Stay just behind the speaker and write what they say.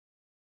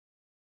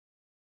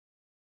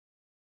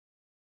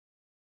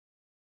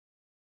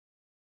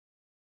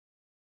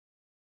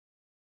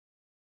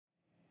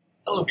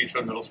Hello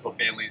Beechwood Middle School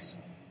families.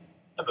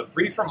 I have a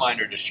brief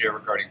reminder to share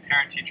regarding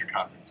parent-teacher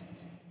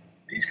conferences.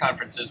 These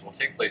conferences will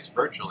take place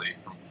virtually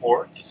from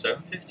 4 to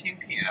 7:15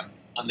 p.m.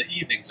 on the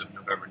evenings of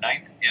November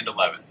 9th and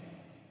 11th.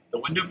 The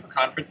window for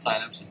conference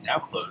signups is now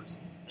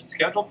closed, and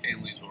scheduled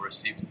families will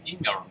receive an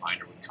email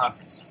reminder with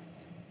conference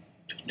times.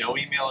 If no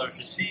email is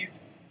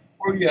received,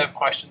 or you have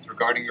questions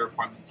regarding your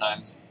appointment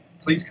times,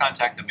 please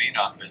contact the main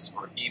office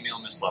or email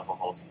Ms.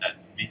 Levelholtz at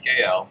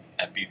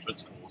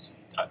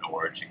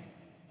vkl@beechwoodschools.org.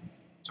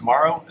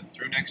 Tomorrow and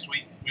through next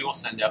week, we will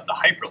send out the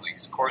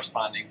hyperlinks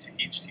corresponding to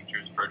each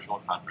teacher's virtual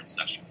conference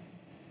session.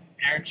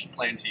 Parents should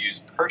plan to use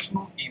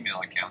personal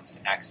email accounts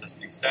to access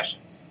these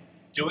sessions.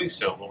 Doing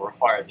so will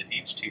require that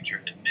each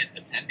teacher admit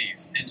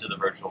attendees into the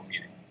virtual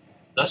meeting,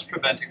 thus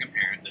preventing a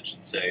parent that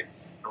should say,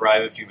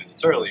 "arrive a few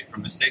minutes early,"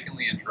 from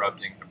mistakenly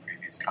interrupting a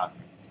previous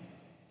conference.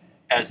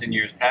 As in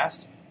years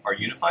past, our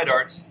Unified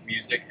Arts,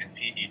 Music, and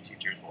PE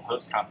teachers will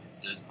host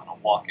conferences on a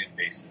walk-in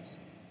basis.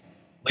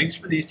 Links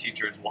for these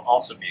teachers will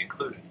also be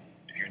included.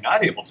 If you're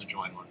not able to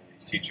join one of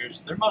these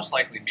teachers, they're most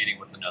likely meeting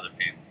with another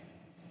family.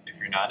 If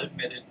you're not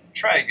admitted,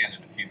 try again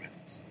in a few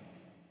minutes.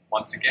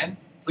 Once again,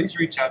 please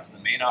reach out to the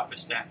main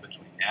office staff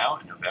between now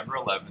and November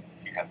 11th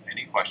if you have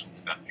any questions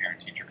about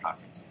parent-teacher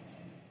conferences.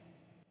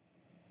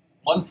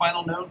 One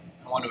final note,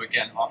 I want to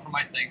again offer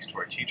my thanks to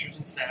our teachers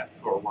and staff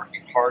who are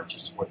working hard to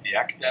support the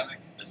academic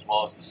as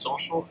well as the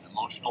social and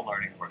emotional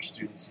learning of our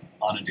students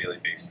on a daily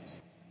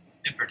basis.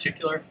 In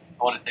particular,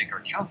 I want to thank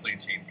our counseling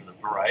team for the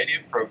variety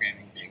of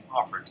programming being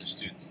offered to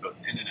students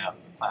both in and out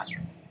of the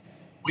classroom.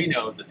 We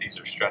know that these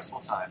are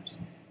stressful times,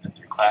 and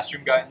through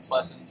classroom guidance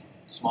lessons,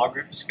 small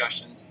group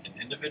discussions, and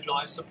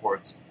individualized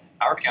supports,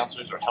 our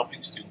counselors are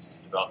helping students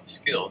to develop the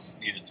skills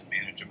needed to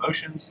manage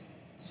emotions,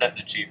 set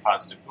and achieve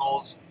positive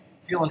goals,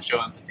 feel and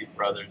show empathy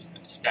for others,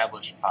 and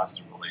establish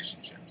positive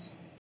relationships.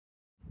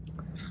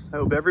 I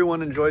hope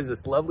everyone enjoys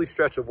this lovely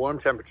stretch of warm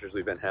temperatures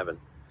we've been having.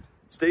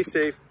 Stay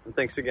safe, and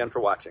thanks again for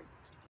watching.